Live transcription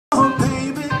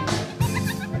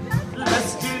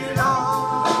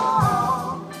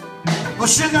Well,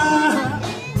 sugar,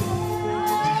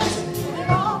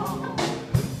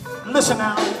 listen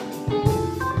now.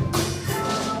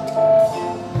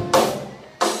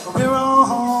 We're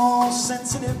all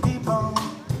sensitive people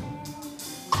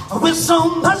with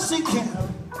so much to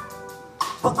give.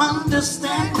 But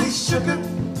understand me, sugar,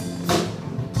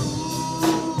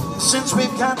 since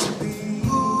we've got to be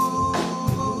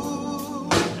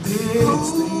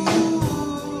this thing.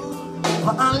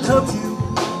 Well, I love you,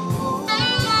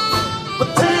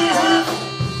 but there's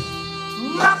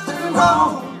nothing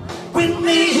wrong with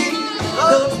me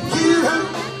loving you,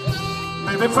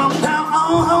 baby, from now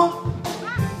on.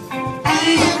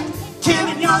 And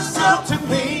giving yourself to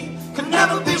me can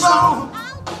never be wrong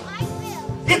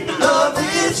if the love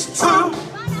is true.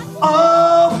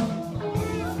 Oh,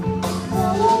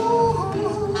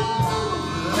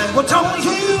 well, don't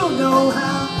you know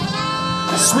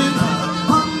how sweet and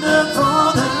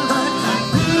wonderful that life can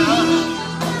be?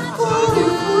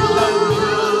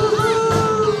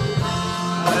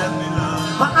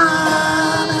 But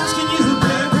I'm asking you,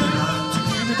 baby, to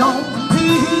give it on me.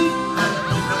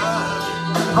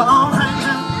 All right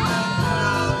now,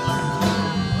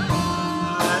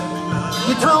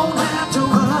 you don't have to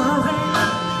worry,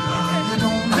 you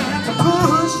don't have to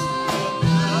push,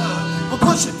 but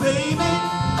push it, baby.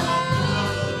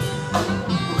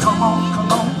 Come on,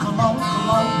 come on, come on, come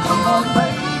on, come on,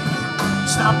 baby.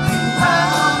 Stop being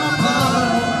proud of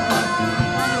love.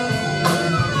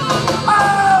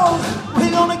 Oh,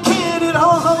 we're gonna get it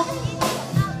on.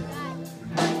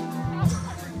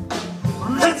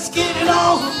 Let's get it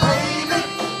on, baby.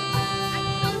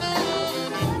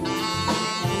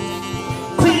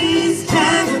 Please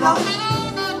get it on.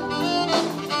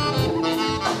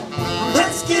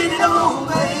 Let's get it on,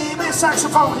 baby.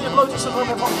 Saxophone here, blow just a little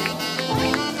bit more.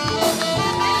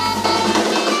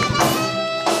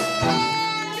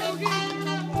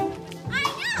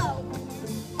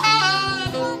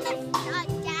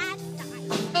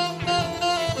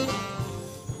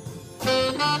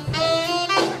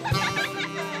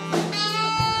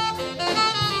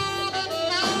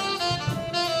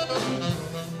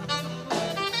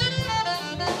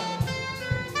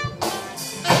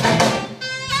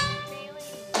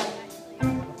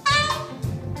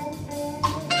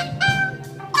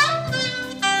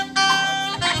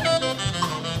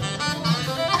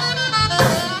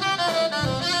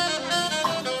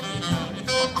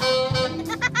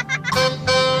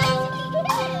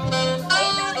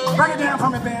 Break it down for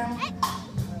me, Ben.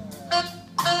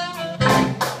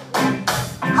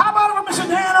 How about it with Mr.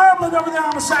 Dan Erblin over there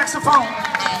on the saxophone?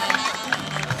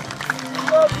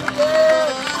 Love you, Dan.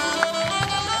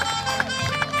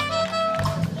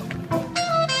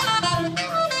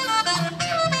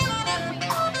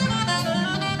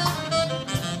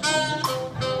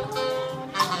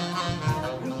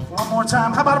 One more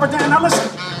time. How about it with Dan? Now listen.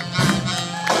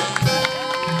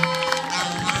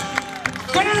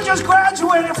 Dan just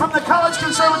graduated from the College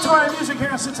Conservatory of Music here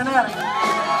in Cincinnati.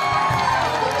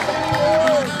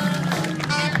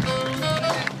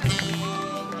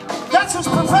 That's his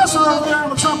professor over there on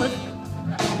the trumpet.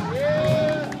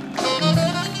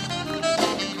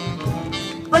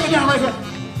 Break it down right here.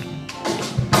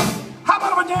 How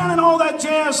about with Dan and all that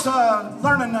jazz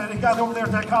learning that he got over there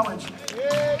at that college?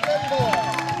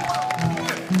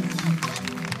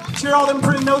 Hear all them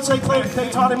pretty notes they played, they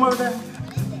taught him over there?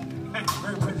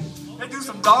 Very pretty. They do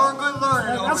some darn good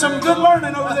learning. That's some good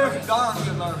learning over there. Darn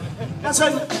good learning. That's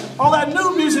all that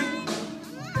new music.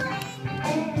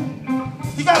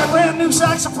 He got a brand new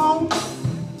saxophone.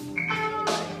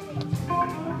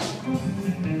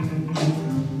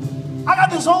 I got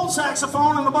this old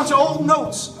saxophone and a bunch of old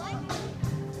notes.